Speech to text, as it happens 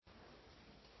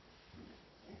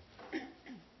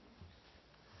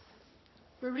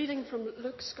We're reading from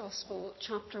Luke's Gospel,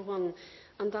 chapter 1,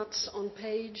 and that's on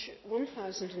page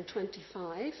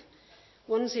 1025,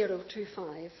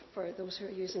 1025, for those who are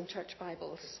using church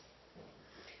Bibles.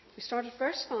 We start at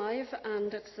verse 5,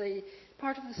 and it's the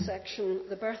part of the section,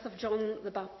 the birth of John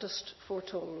the Baptist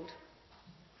foretold.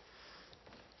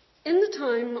 In the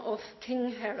time of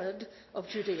King Herod of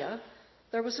Judea,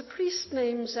 there was a priest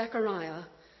named Zechariah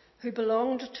who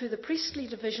belonged to the priestly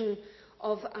division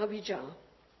of Abijah.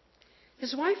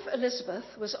 His wife Elizabeth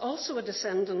was also a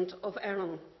descendant of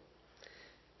Aaron.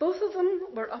 Both of them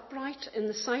were upright in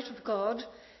the sight of God,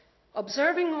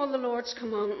 observing all the Lord's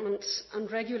commandments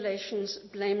and regulations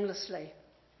blamelessly.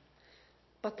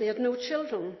 But they had no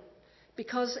children,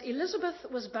 because Elizabeth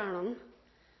was barren,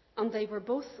 and they were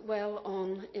both well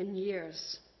on in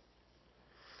years.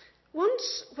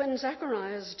 Once, when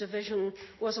Zechariah's division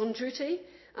was on duty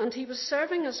and he was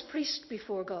serving as priest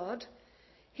before God,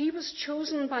 he was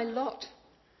chosen by lot,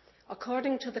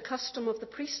 according to the custom of the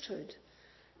priesthood,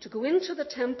 to go into the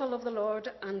temple of the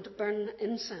Lord and burn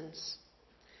incense.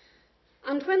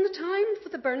 And when the time for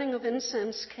the burning of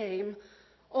incense came,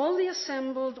 all the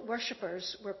assembled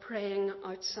worshippers were praying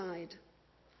outside.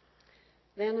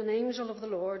 Then an angel of the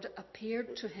Lord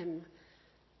appeared to him,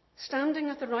 standing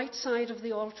at the right side of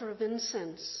the altar of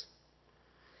incense.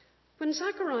 When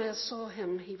Zechariah saw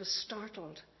him, he was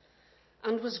startled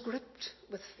and was gripped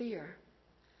with fear.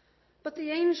 But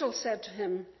the angel said to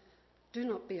him, "Do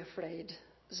not be afraid,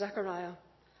 Zechariah.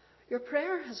 Your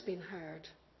prayer has been heard.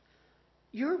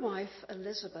 Your wife,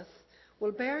 Elizabeth,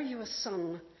 will bear you a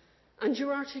son, and you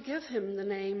are to give him the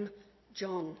name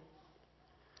John.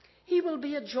 He will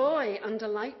be a joy and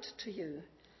delight to you,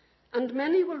 and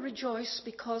many will rejoice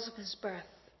because of his birth.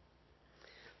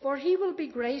 For he will be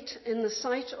great in the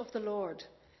sight of the Lord.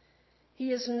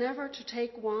 He is never to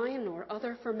take wine or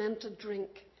other fermented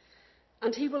drink,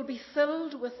 and he will be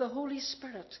filled with the Holy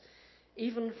Spirit,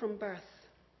 even from birth.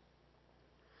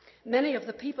 Many of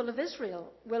the people of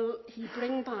Israel will he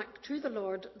bring back to the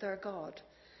Lord their God,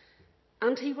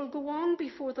 and he will go on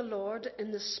before the Lord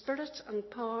in the spirit and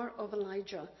power of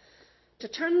Elijah, to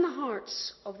turn the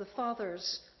hearts of the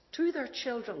fathers to their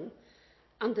children,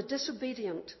 and the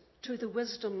disobedient to the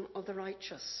wisdom of the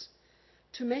righteous,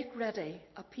 to make ready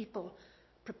a people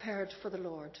prepared for the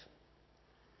Lord."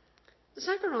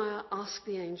 Zechariah asked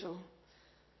the angel,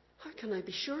 "How can I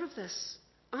be sure of this?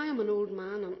 I am an old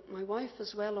man and my wife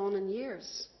is well on in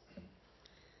years."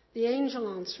 The angel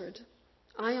answered,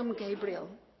 "I am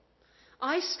Gabriel.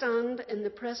 I stand in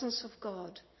the presence of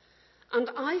God, and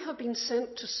I have been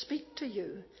sent to speak to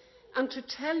you and to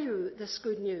tell you this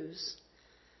good news.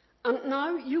 And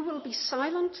now you will be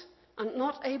silent and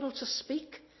not able to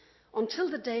speak until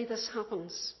the day this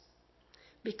happens,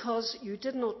 because you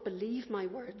did not believe my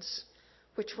words,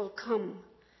 which will come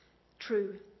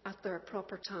true at their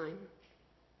proper time."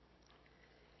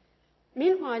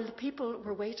 Meanwhile, the people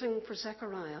were waiting for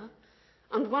Zechariah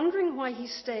and wondering why he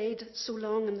stayed so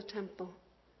long in the temple.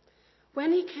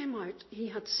 When he came out, he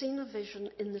had seen a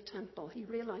vision in the temple. He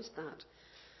realized that,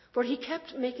 for he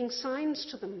kept making signs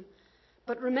to them,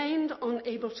 but remained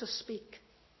unable to speak.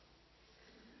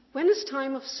 When his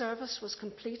time of service was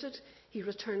completed, he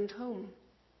returned home.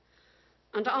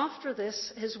 And after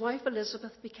this, his wife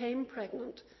Elizabeth became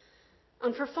pregnant,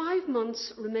 and for 5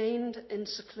 months remained in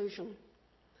seclusion.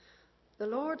 "The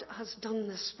Lord has done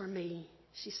this for me,"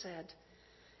 she said.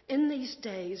 "In these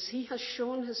days he has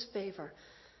shown his favour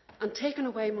and taken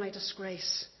away my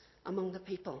disgrace among the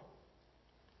people."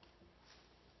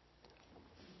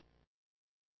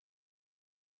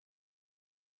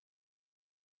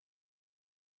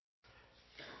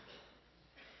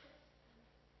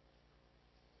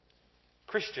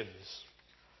 Christians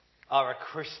are a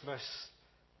Christmas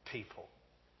people.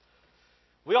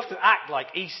 We often act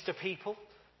like Easter people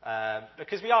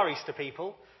because we are Easter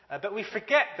people, but we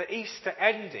forget that Easter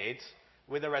ended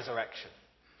with a resurrection.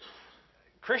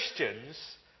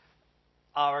 Christians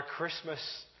are a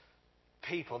Christmas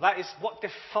people. That is what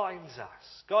defines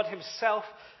us. God himself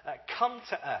come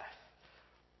to earth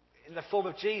in the form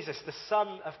of Jesus, the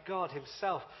Son of God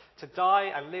himself, to die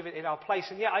and live in our place.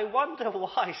 And yet I wonder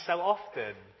why so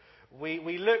often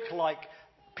we look like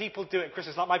people do at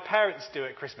Christmas, like my parents do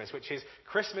at Christmas, which is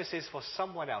Christmas is for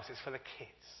someone else. It's for the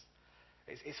kids.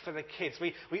 It's for the kids.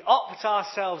 We opt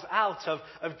ourselves out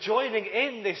of joining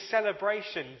in this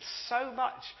celebration so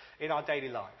much in our daily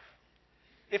life.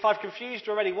 If I've confused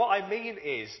you already, what I mean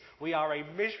is we are a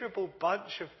miserable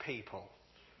bunch of people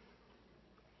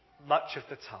much of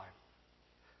the time.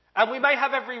 And we may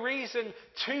have every reason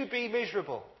to be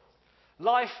miserable.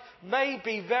 Life may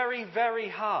be very, very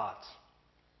hard.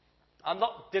 I'm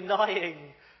not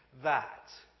denying that.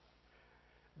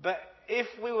 But if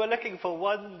we were looking for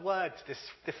one word to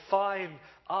define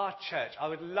our church, I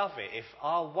would love it if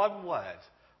our one word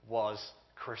was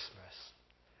Christmas.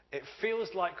 It feels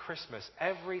like Christmas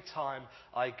every time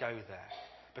I go there,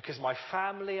 because my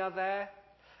family are there,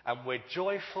 and we're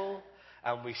joyful,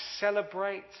 and we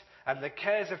celebrate, and the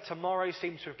cares of tomorrow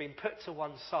seem to have been put to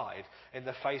one side in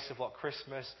the face of what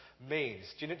Christmas means.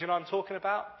 Do you know what I'm talking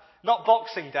about? Not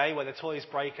Boxing Day, where the toys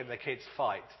break and the kids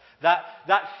fight. That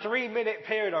 3-minute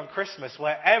period on Christmas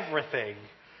where everything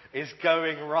is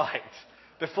going right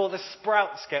before the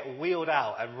sprouts get wheeled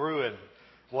out and ruin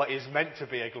what is meant to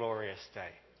be a glorious day.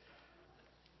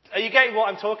 Are you getting what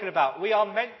I'm talking about? We are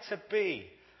meant to be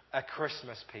a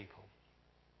Christmas people.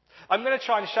 I'm going to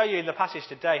try and show you in the passage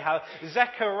today how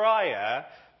Zechariah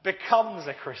becomes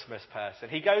a Christmas person.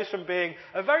 He goes from being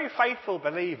a very faithful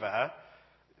believer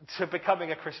to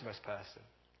becoming a Christmas person.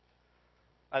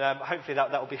 And hopefully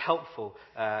that will be helpful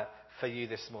for you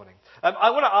this morning.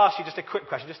 I want to ask you just a quick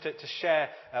question, just to share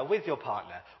with your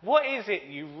partner. What is it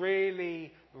you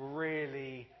really,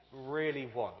 really, really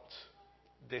want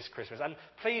this Christmas? And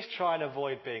please try and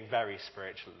avoid being very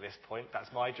spiritual at this point. That's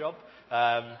my job.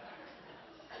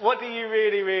 What do you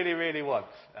really, really, really want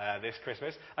this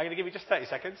Christmas? I'm going to give you just 30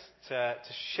 seconds to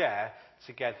share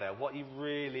together what you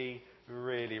really,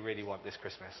 really, really want this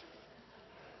Christmas.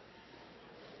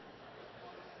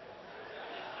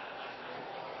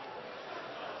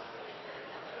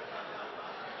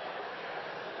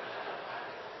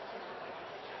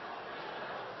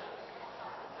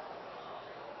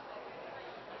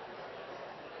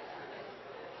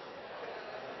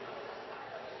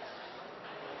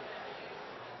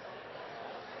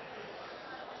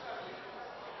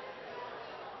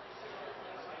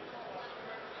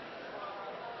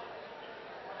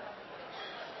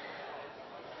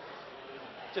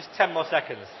 Just 10 more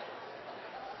seconds.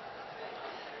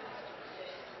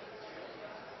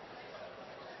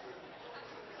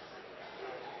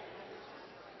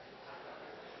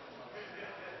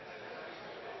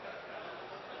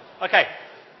 Okay.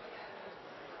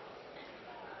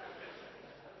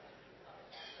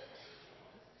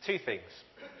 Two things.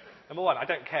 Number one, I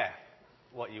don't care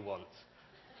what you want.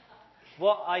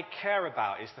 What I care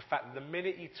about is the fact that the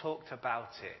minute you talked about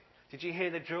it, did you hear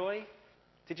the joy?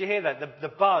 Did you hear that? The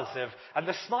buzz and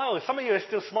the smiles. Some of you are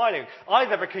still smiling,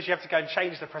 either because you have to go and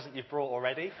change the present you've brought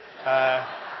already.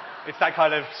 It's that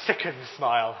kind of sickened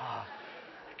smile.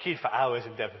 Queued for hours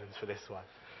in Debenhams for this one.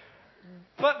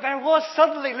 But there was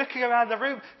suddenly, looking around the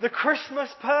room, the Christmas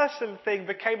person thing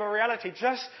became a reality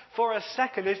just for a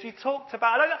second as you talked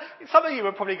about it. Some of you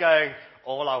were probably going,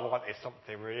 all I want is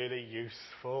something really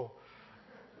useful.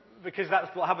 Because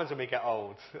that's what happens when we get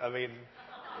old. I mean,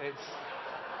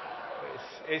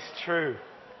 it's true.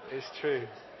 It's true.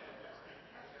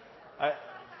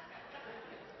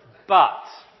 But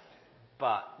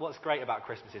what's great about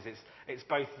Christmas is it's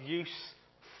both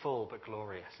useful but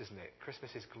glorious, isn't it?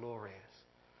 Christmas is glorious.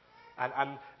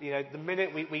 And you know, the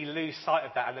minute we lose sight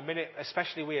of that, and the minute,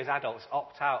 especially we as adults,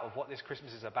 opt out of what this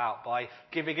Christmas is about by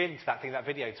giving in to that thing that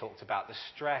video talked about, the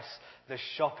stress, the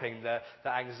shopping, the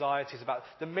anxieties about,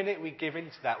 the minute we give in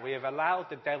to that, we have allowed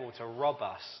the devil to rob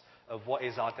us of what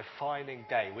is our defining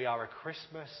day. We are a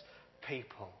Christmas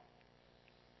people.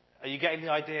 Are you getting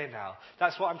the idea now?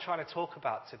 That's what I'm trying to talk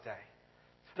about today.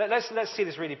 Let's see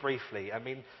this really briefly. I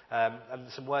mean, and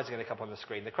some words are going to come up on the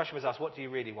screen. The question was asked, what do you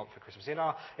really want for Christmas?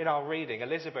 In our reading,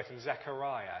 Elizabeth and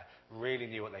Zechariah really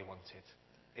knew what they wanted.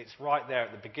 It's right there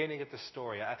at the beginning of the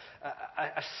story. A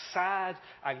sad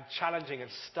and challenging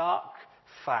and stark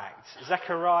fact.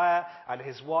 Zechariah and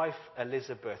his wife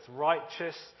Elizabeth,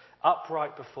 righteous,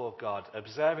 upright before God,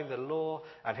 observing the law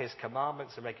and his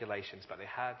commandments and regulations, but they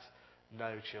had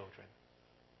no children.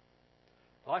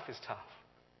 Life is tough.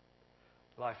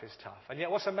 Life is tough. And yet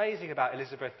what's amazing about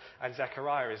Elizabeth and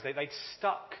Zechariah is they'd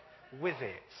stuck with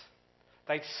it.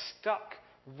 They'd stuck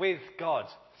with God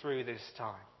through this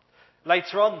time.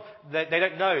 Later on, they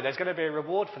don't know there's going to be a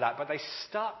reward for that, but they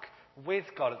stuck with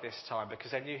God at this time because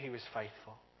they knew he was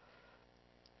faithful.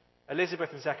 Elizabeth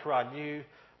and Zechariah knew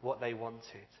what they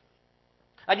wanted.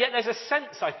 And yet there's a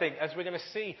sense, I think, as we're going to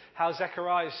see how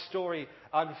Zechariah's story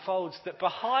unfolds, that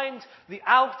behind the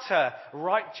outer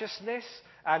righteousness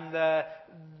and the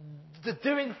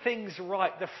doing things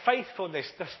right, the faithfulness,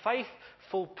 the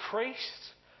faithful priest,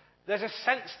 there's a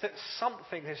sense that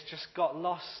something has just got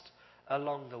lost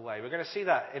along the way. We're going to see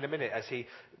that in a minute as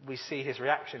we see his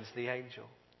reaction to the angel.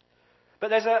 But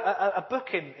there's a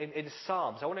book in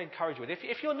Psalms I want to encourage you with.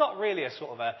 If you're not really a sort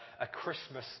of a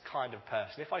Christmas kind of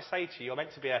person, if I say to you, you're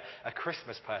meant to be a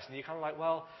Christmas person, you're kind of like,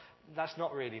 well, that's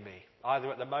not really me,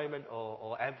 either at the moment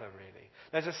or ever, really.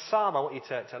 There's a psalm I want you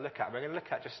to look at. We're going to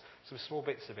look at just some small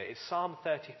bits of it. It's Psalm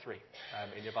 33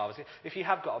 in your Bibles. If you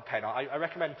have got a pen, I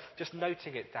recommend just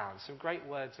noting it down. Some great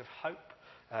words of hope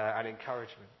and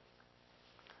encouragement.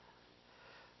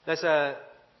 There's a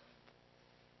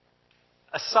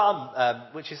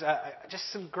psalm which is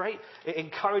just some great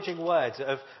encouraging words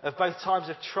of both times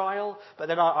of trial, but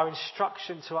then our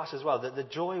instruction to us as well, the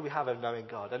joy we have of knowing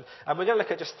God. And we're going to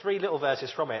look at just 3 little verses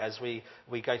from it as we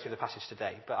go through the passage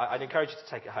today, but I'd encourage you to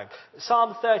take it home.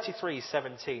 Psalm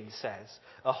 33:17 says,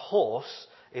 "A horse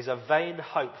is a vain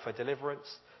hope for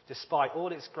deliverance. Despite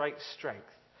all its great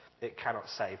strength, it cannot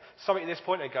save." Some at this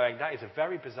point are going, that is a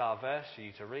very bizarre verse for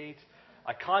you to read.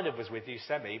 I kind of was with you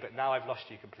semi, but now I've lost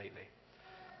you completely.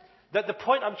 The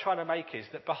point I'm trying to make is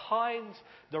that behind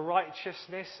the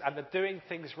righteousness and the doing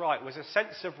things right was a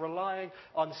sense of relying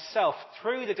on self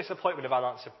through the disappointment of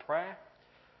unanswered prayer.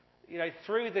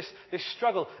 Through this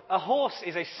struggle. A horse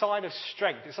is a sign of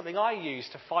strength. It's something I use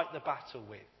to fight the battle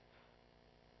with.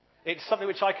 It's something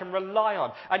which I can rely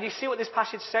on. And you see what this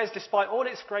passage says, despite all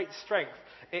its great strength,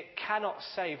 it cannot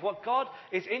save. What God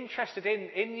is interested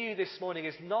in you this morning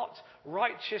is not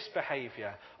righteous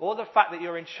behaviour or the fact that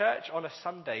you're in church on a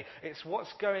Sunday. It's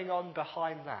what's going on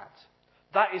behind that.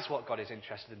 That is what God is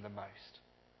interested in the most.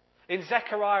 In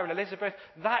Zechariah and Elizabeth,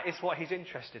 that is what he's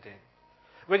interested in.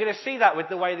 We're going to see that with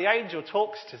the way the angel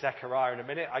talks to Zechariah in a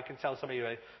minute. I can tell some of you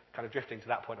are kind of drifting to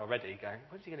that point already, going,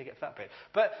 when's he going to get to that bit?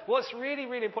 But what's really,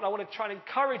 really important, I want to try and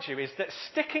encourage you, is that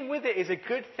sticking with it is a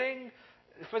good thing.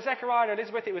 For Zechariah and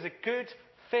Elizabeth, it was a good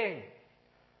thing.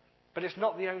 But it's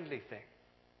not the only thing.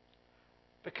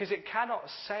 Because it cannot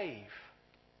save.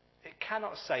 It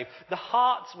cannot save. The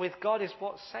heart with God is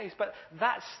what saves. But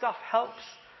that stuff helps,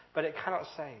 but it cannot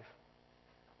save.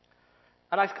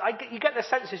 And you get the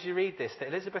sense as you read this that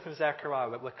Elizabeth and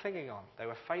Zechariah were clinging on. They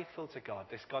were faithful to God,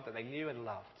 this God that they knew and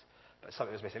loved. But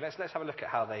something was missing. Let's have a look at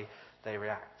how they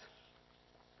react.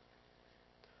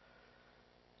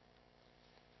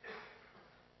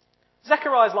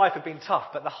 Zechariah's life had been tough,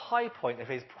 but the high point of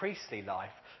his priestly life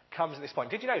comes at this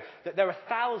point. Did you know that there were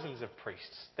thousands of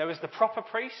priests? There was the proper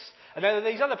priests, and there were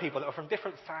these other people that were from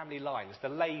different family lines, the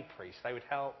lay priests. They would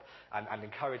help and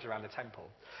encourage around the temple.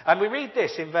 And we read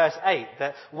this in verse 8,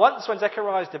 that once when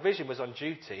Zechariah's division was on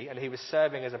duty and he was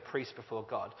serving as a priest before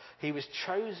God, he was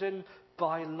chosen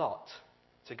by lot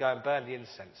to go and burn the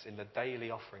incense in the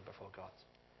daily offering before God.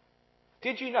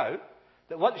 Did you know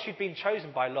that once you'd been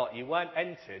chosen by lot, you weren't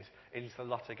entered into the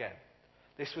lot again?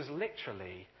 This was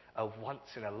literally a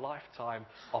once-in-a-lifetime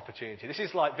opportunity. This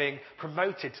is like being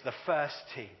promoted to the first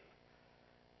team.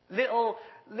 Little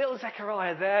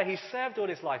Zechariah there, he served all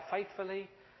his life faithfully,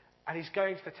 and he's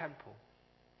going to the temple.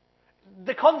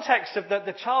 The context of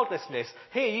the childlessness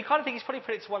here, you kind of think he's probably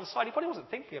put it to one side. He probably wasn't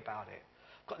thinking about it.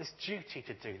 I've got this duty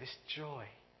to do, this joy,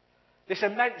 this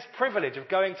immense privilege of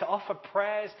going to offer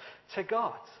prayers to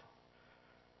God.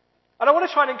 And I want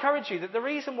to try and encourage you that the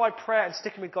reason why prayer and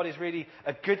sticking with God is really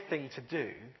a good thing to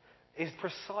do is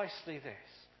precisely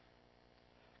this.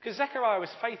 Because Zechariah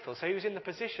was faithful, so he was in the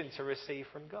position to receive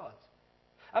from God.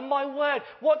 And my word,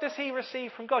 what does he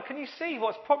receive from God? Can you see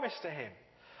what's promised to him?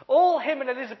 All him and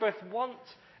Elizabeth want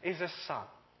is a son.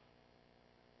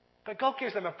 But God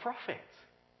gives them a prophet.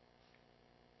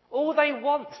 All they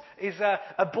want is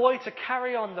a boy to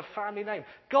carry on the family name.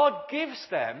 God gives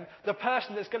them the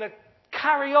person that's going to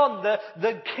carry on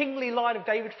the kingly line of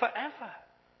David forever.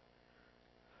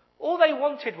 All they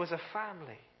wanted was a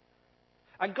family.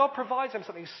 And God provides them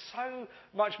something so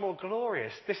much more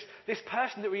glorious. This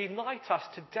person that will unite us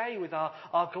today with our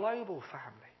global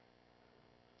family.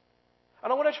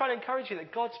 And I want to try and encourage you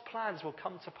that God's plans will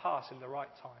come to pass in the right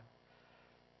time.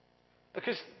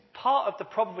 Because part of the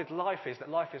problem with life is that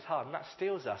life is hard, and that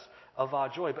steals us of our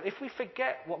joy. But if we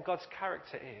forget what God's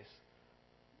character is,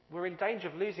 we're in danger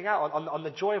of losing out on the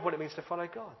joy of what it means to follow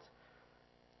God.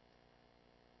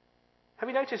 Have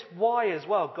you noticed why as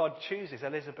well God chooses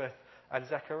Elizabeth and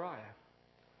Zechariah?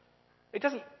 It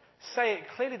doesn't say it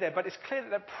clearly there, but it's clear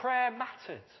that prayer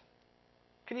mattered.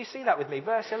 Can you see that with me?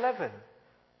 Verse 11.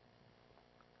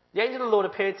 The angel of the Lord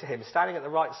appeared to him, standing at the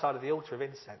right side of the altar of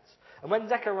incense. And when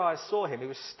Zechariah saw him, he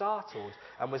was startled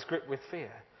and was gripped with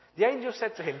fear. The angel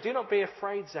said to him, "Do not be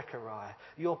afraid, Zechariah.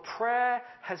 Your prayer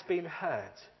has been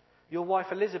heard. Your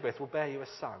wife Elizabeth will bear you a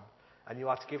son, and you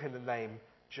are to give him the name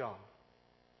John."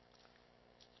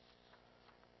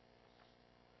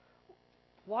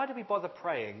 Why do we bother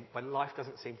praying when life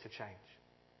doesn't seem to change?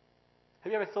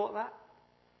 Have you ever thought that?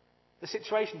 The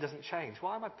situation doesn't change.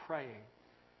 Why am I praying?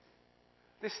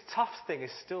 This tough thing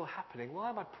is still happening. Why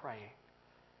am I praying?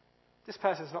 This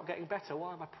person's not getting better.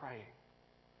 Why am I praying?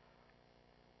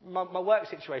 My work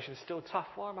situation is still tough.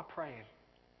 Why am I praying?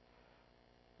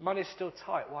 Money's still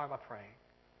tight. Why am I praying?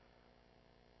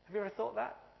 Have you ever thought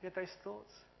that? You had those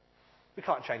thoughts? We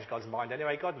can't change God's mind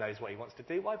anyway. God knows what he wants to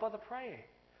do. Why bother praying?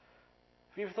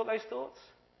 Have you ever thought those thoughts?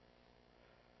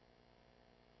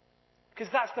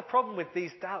 Because that's the problem with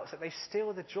these doubts, that they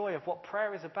steal the joy of what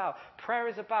prayer is about. Prayer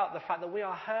is about the fact that we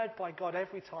are heard by God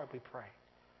every time we pray.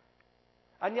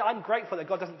 And yet I'm grateful that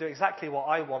God doesn't do exactly what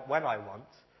I want when I want.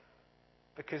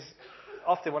 Because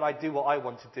often when I do what I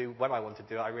want to do when I want to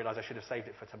do it, I realise I should have saved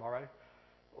it for tomorrow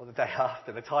or the day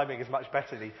after. The timing is much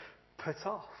better than put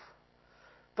off.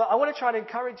 But I want to try and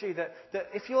encourage you that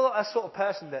if you're a sort of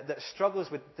person that struggles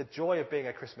with the joy of being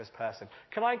a Christmas person,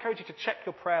 can I encourage you to check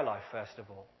your prayer life first of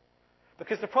all?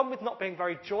 Because the problem with not being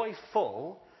very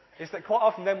joyful is that quite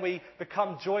often then we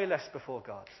become joyless before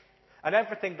God. And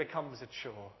everything becomes a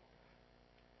chore.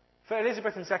 For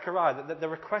Elizabeth and Zechariah, the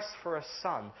request for a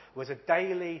son was a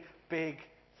daily big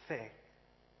thing.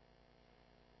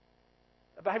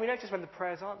 But have you noticed when the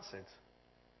prayer's answered?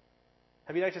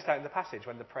 Have you noticed that in the passage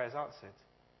when the prayer's answered?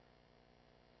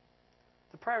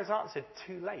 The prayer is answered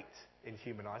too late in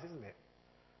human eyes, isn't it?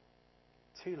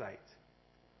 Too late.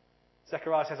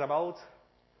 Zechariah says, I'm old.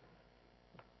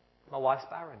 My wife's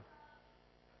barren.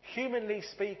 Humanly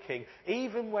speaking,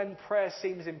 even when prayer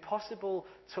seems impossible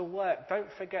to work, don't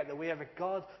forget that we have a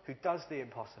God who does the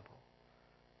impossible.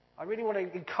 I really want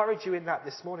to encourage you in that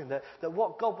this morning, that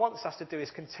what God wants us to do is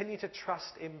continue to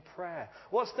trust in prayer.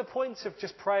 What's the point of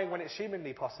just praying when it's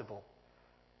humanly possible?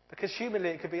 Because humanly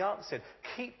it could be answered.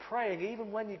 Keep praying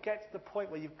even when you get to the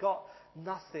point where you've got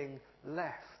nothing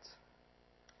left.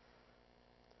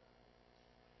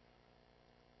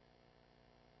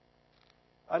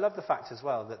 I love the fact as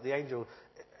well that the angel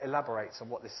elaborates on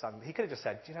what this son... He could have just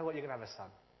said, do you know what, you're going to have a son.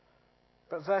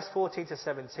 But verse 14 to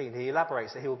 17, he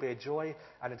elaborates that he will be a joy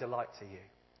and a delight to you.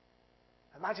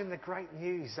 Imagine the great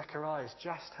news Zechariah has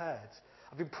just heard.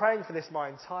 I've been praying for this my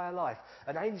entire life.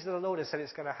 An angel of the Lord has said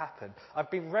it's going to happen. I've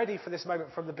been ready for this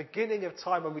moment from the beginning of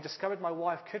time when we discovered my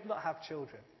wife could not have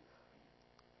children.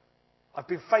 I've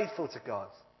been faithful to God.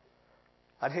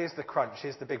 And here's the crunch,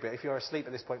 here's the big bit. If you're asleep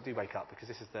at this point, do wake up, because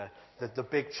this is the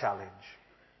big challenge.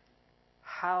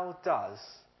 How does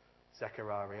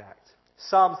Zechariah react?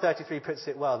 Psalm 33 puts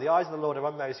it well. The eyes of the Lord are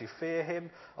on those who fear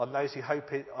him, on those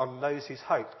whose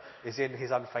hope is in his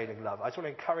unfailing love. I just want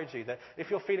to encourage you that if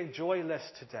you're feeling joyless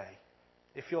today,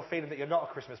 if you're feeling that you're not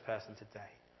a Christmas person today,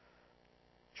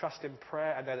 trust in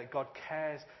prayer and know that God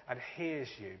cares and hears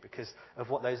you because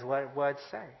of what those words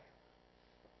say.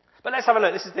 But let's have a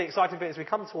look. This is the exciting bit as we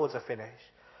come towards a finish.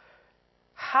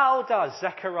 How does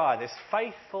Zechariah, this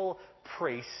faithful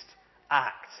priest,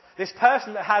 act? This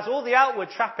person that has all the outward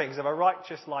trappings of a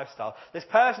righteous lifestyle. This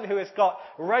person who has got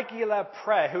regular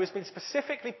prayer, who has been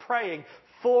specifically praying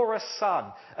for a son.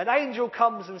 An angel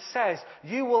comes and says,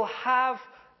 you will have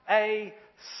a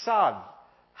son.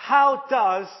 How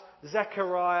does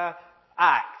Zechariah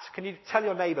act? Can you tell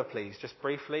your neighbour, please, just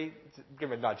briefly?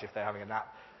 Give him a nudge if they're having a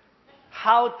nap.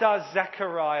 How does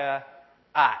Zechariah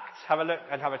act? Have a look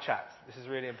and have a chat. This is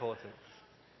really important.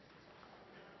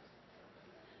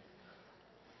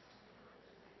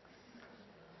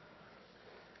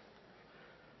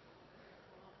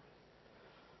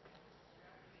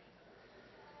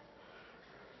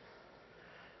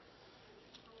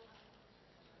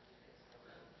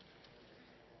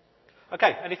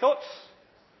 Okay, any thoughts?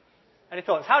 Any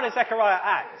thoughts? How does Zechariah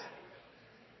act?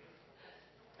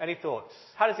 Any thoughts?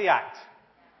 How does he act?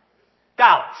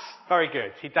 Doubts. Very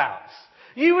good. He doubts.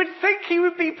 You would think he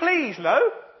would be pleased, no?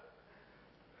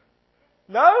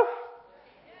 No?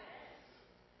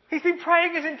 He's been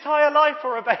praying his entire life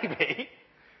for a baby.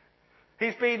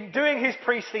 He's been doing his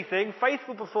priestly thing,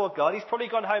 faithful before God. He's probably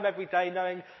gone home every day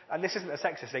knowing, and this isn't a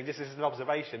sexist thing, this is an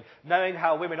observation, knowing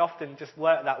how women often just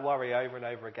work that worry over and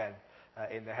over again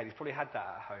in their head. He's probably had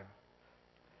that at home.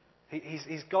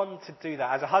 He's gone to do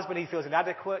that. As a husband, he feels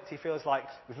inadequate. He feels like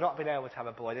we've not been able to have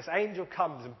a boy. This angel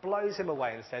comes and blows him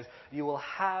away and says, you will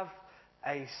have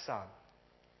a son.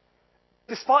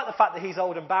 Despite the fact that he's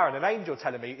old and barren, an angel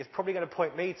telling me is probably going to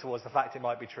point me towards the fact it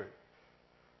might be true.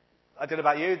 I don't know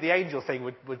about you, the angel thing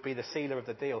would be the sealer of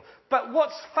the deal. But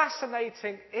what's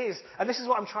fascinating is, and this is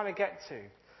what I'm trying to get to,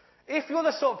 if you're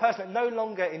the sort of person that no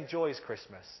longer enjoys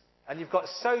Christmas, and you've got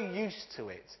so used to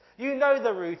it, you know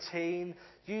the routine,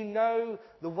 you know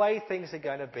the way things are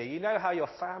going to be, you know how your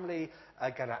family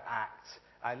are going to act,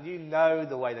 and you know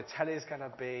the way the telly is going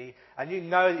to be, and you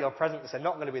know that your presents are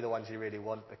not going to be the ones you really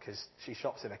want because she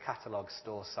shops in a catalogue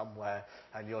store somewhere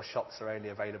and your shops are only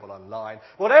available online.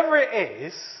 Whatever it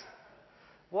is,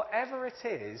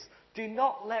 do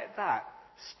not let that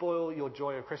spoil your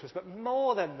joy of Christmas. But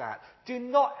more than that, do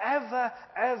not ever,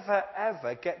 ever,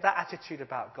 ever get that attitude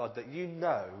about God that you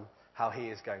know how he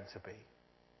is going to be.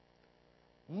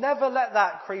 Never let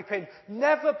that creep in.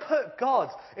 Never put God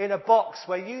in a box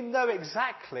where you know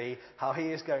exactly how he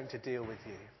is going to deal with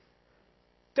you.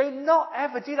 Do not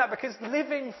ever do that, because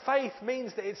living faith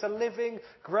means that it's a living,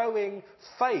 growing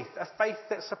faith, a faith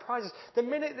that surprises. The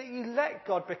minute that you let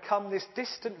God become this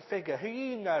distant figure, who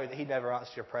you know that he never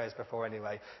answered your prayers before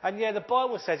anyway, and yeah, the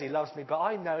Bible says he loves me, but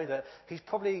I know that he's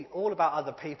probably all about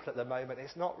other people at the moment.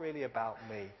 It's not really about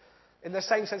me. In the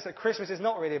same sense that Christmas is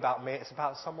not really about me, it's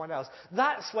about someone else.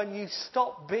 That's when you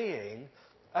stop being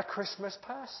a Christmas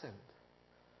person.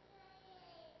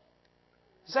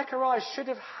 Zechariah should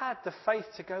have had the faith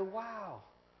to go, wow.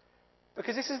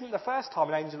 Because this isn't the first time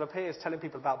an angel appears telling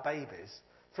people about babies.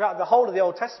 Throughout the whole of the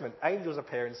Old Testament, angels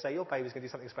appear and say, your baby's going to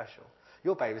do something special.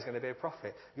 Your baby's going to be a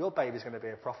prophet. Your baby's going to be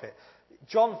a prophet.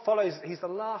 John follows, he's the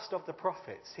last of the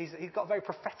prophets. He's got a very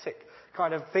prophetic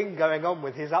kind of thing going on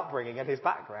with his upbringing and his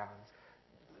background.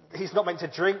 He's not meant to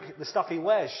drink. The stuff he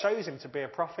wears shows him to be a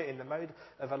prophet in the mode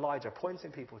of Elijah,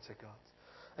 pointing people to God.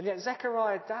 And yet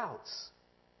Zechariah doubts.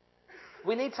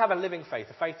 We need to have a living faith,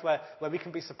 a faith where we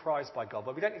can be surprised by God,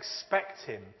 where we don't expect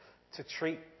him to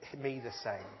treat me the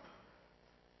same.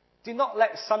 Do not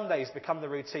let Sundays become the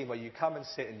routine where you come and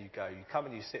sit and you go, you come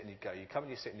and you sit and you go, you come and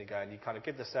you sit and you go, and you kind of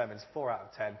give the sermons 4 out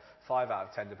of 10, 5 out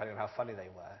of 10, depending on how funny they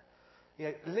were. You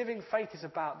know, living faith is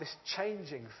about this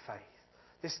changing faith.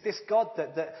 This God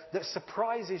that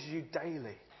surprises you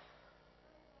daily.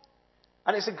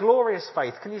 And it's a glorious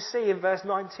faith. Can you see in verse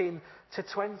 19 to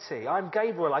 20? I'm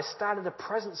Gabriel. I stand in the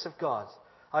presence of God.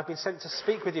 I've been sent to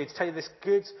speak with you, to tell you this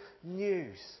good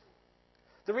news.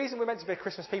 The reason we're meant to be a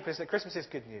Christmas people is that Christmas is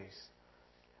good news.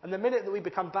 And the minute that we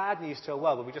become bad news to a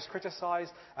world, where we just criticise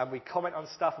and we comment on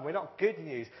stuff and we're not good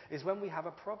news, is when we have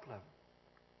a problem.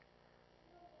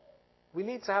 We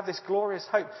need to have this glorious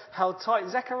hope held tight.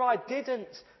 Zechariah didn't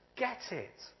get it.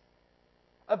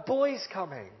 A boy's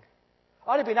coming.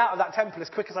 I'd have been out of that temple as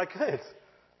quick as I could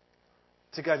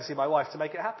to go and see my wife to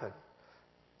make it happen.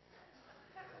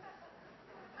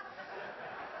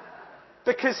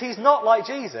 Because he's not like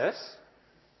Jesus.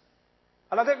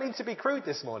 And I don't mean to be crude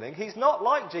this morning. He's not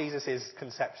like Jesus'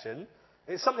 conception.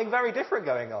 It's something very different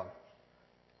going on.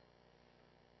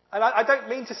 And I don't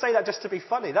mean to say that just to be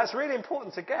funny. That's really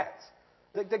important to get.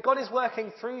 That God is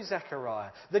working through Zechariah.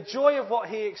 The joy of what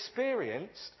he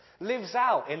experienced lives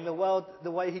out in the world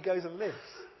the way he goes and lives.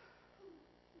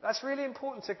 That's really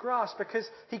important to grasp, because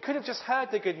he could have just heard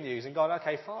the good news and gone,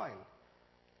 okay, fine.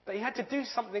 But he had to do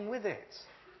something with it.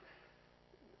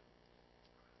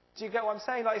 Do you get what I'm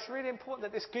saying? Like, it's really important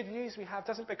that this good news we have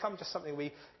doesn't become just something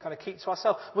we kind of keep to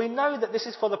ourselves. We know that this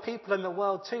is for the people in the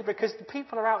world too, because the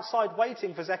people are outside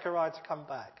waiting for Zechariah to come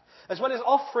back. As well as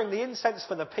offering the incense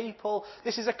for the people,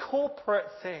 this is a corporate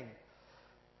thing.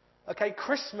 Okay,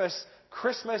 Christmas,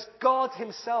 God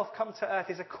himself come to earth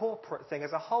is a corporate thing.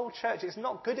 As a whole church, it's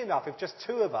not good enough if just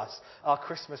 2 of us are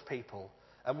Christmas people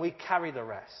and we carry the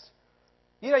rest.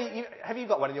 You know, have you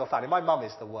got one in your family? My mum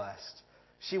is the worst.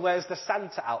 She wears the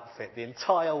Santa outfit the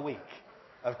entire week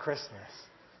of Christmas.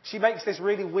 She makes this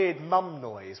really weird mum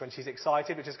noise when she's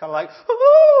excited, which is kind of like,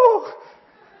 woo!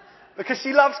 Because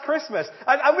she loves Christmas.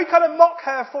 And we kind of mock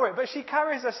her for it, but she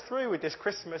carries us through with this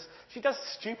Christmas. She does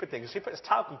stupid things. She puts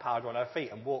talcum powder on her feet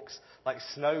and walks like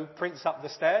snow prints up the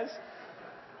stairs.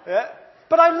 Yeah?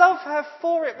 But I love her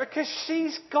for it, because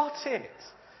she's got it.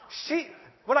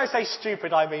 When I say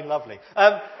stupid, I mean lovely.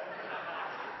 But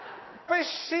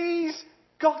she's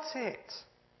got it.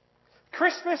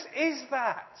 Christmas is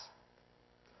that.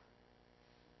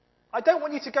 I don't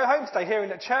want you to go home today hearing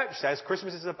that church says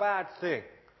Christmas is a bad thing.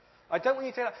 I don't want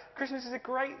you to do that. Christmas is a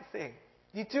great thing.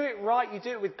 You do it right, you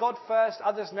do it with God first,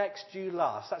 others next, you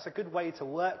last. That's a good way to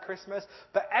work Christmas.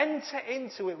 But enter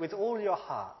into it with all your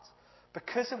heart,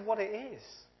 because of what it is.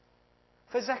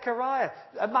 For Zechariah,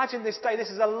 imagine this day. This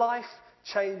is a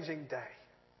life-changing day.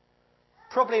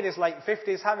 Probably in his late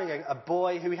 50s, having a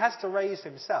boy who he has to raise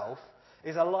himself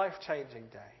is a life-changing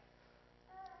day.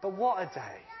 But what a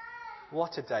day.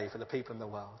 What a day for the people in the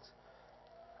world.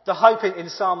 The hope in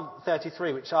Psalm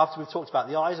 33, which after we've talked about,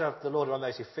 the eyes of the Lord are on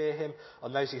those who fear him,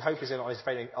 on those who hope is in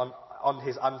on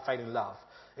his unfailing love.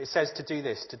 It says to do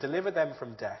this, to deliver them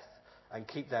from death and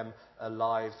keep them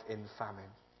alive in famine.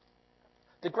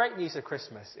 The great news of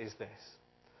Christmas is this,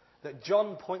 that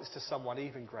John points to someone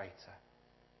even greater.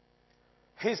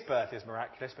 His birth is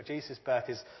miraculous, but Jesus' birth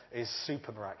is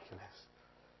super miraculous.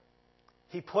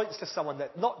 He points to someone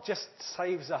that not just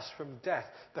saves us from death,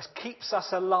 but keeps us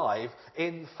alive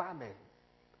in famine.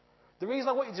 The reason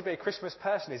I want you to be a Christmas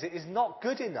person is it is not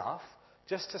good enough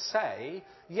just to say,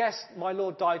 yes, my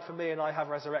Lord died for me and I have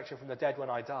resurrection from the dead when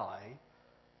I die,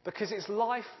 because it's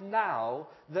life now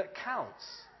that counts.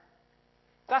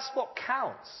 That's what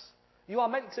counts. You are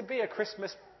meant to be a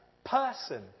Christmas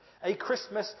person, a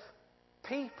Christmas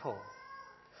people.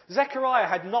 Zechariah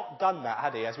had not done that,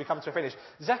 had he, as we come to a finish?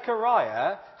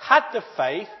 Zechariah had the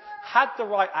faith, had the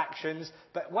right actions,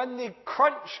 but when the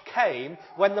crunch came,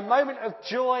 when the moment of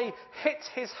joy hit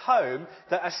his home,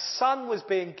 that a son was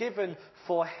being given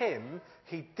for him,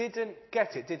 he didn't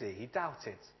get it, did he? He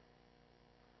doubted.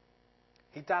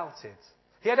 He doubted.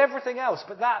 He had everything else,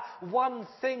 but that one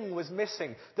thing was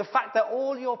missing. The fact that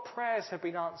all your prayers have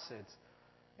been answered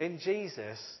in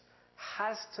Jesus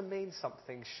has to mean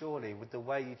something, surely, with the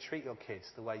way you treat your kids,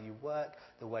 the way you work,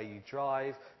 the way you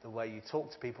drive, the way you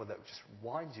talk to people that just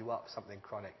wind you up something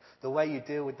chronic, the way you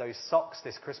deal with those socks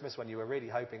this Christmas when you were really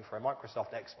hoping for a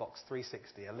Microsoft Xbox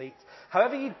 360 Elite.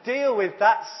 However you deal with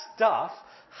that stuff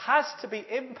has to be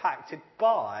impacted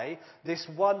by this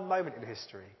one moment in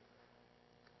history.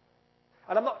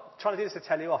 And I'm not trying to do this to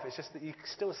tell you off, it's just that you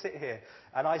still sit here,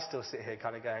 and I still sit here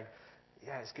kind of going,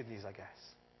 yeah, it's good news, I guess.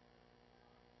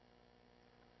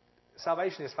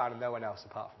 Salvation is found in no one else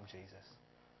apart from Jesus.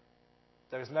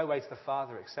 There is no way to the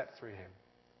Father except through him.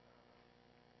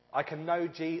 I can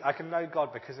know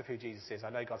God because of who Jesus is. I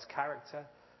know God's character.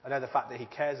 I know the fact that he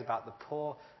cares about the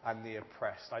poor and the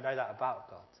oppressed. I know that about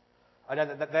God. I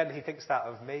know that then he thinks that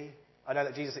of me. I know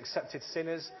that Jesus accepted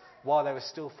sinners while they were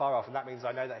still far off, and that means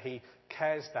I know that he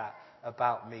cares that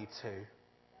about me too.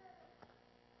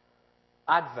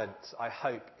 Advent, I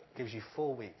hope, gives you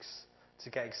 4 weeks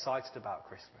to get excited about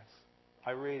Christmas.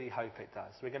 I really hope it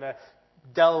does. We're going to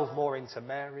delve more into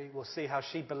Mary. We'll see how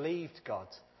she believed God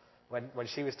when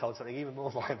she was told something even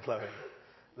more mind-blowing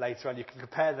later on. You can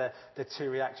compare the two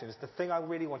reactions. The thing I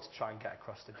really want to try and get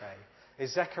across today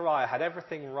is Zechariah had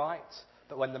everything right,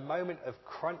 but when the moment of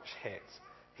crunch hit,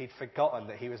 he'd forgotten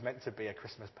that he was meant to be a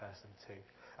Christmas person too.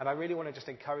 And I really want to just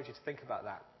encourage you to think about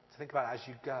that, as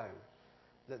you go.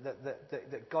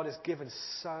 That God has given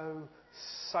so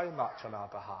much on our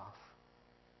behalf.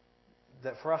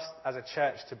 That for us as a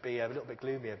church to be a little bit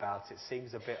gloomy about it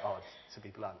seems a bit odd, to be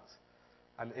blunt.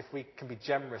 And if we can be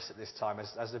generous at this time,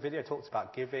 as the video talks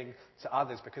about giving to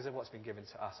others because of what's been given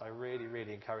to us, I really,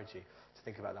 really encourage you to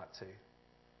think about that too.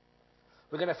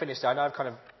 We're going to finish there. I know I've kind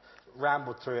of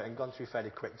rambled through it and gone through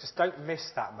fairly quick. Just don't miss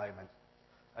that moment.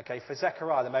 Okay, for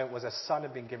Zechariah, the moment was a son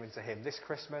had been given to him. This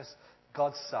Christmas,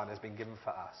 God's son has been given for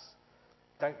us.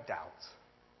 Don't doubt.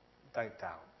 Don't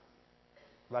doubt.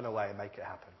 Run away and make it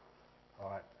happen. All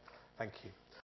right. Thank you.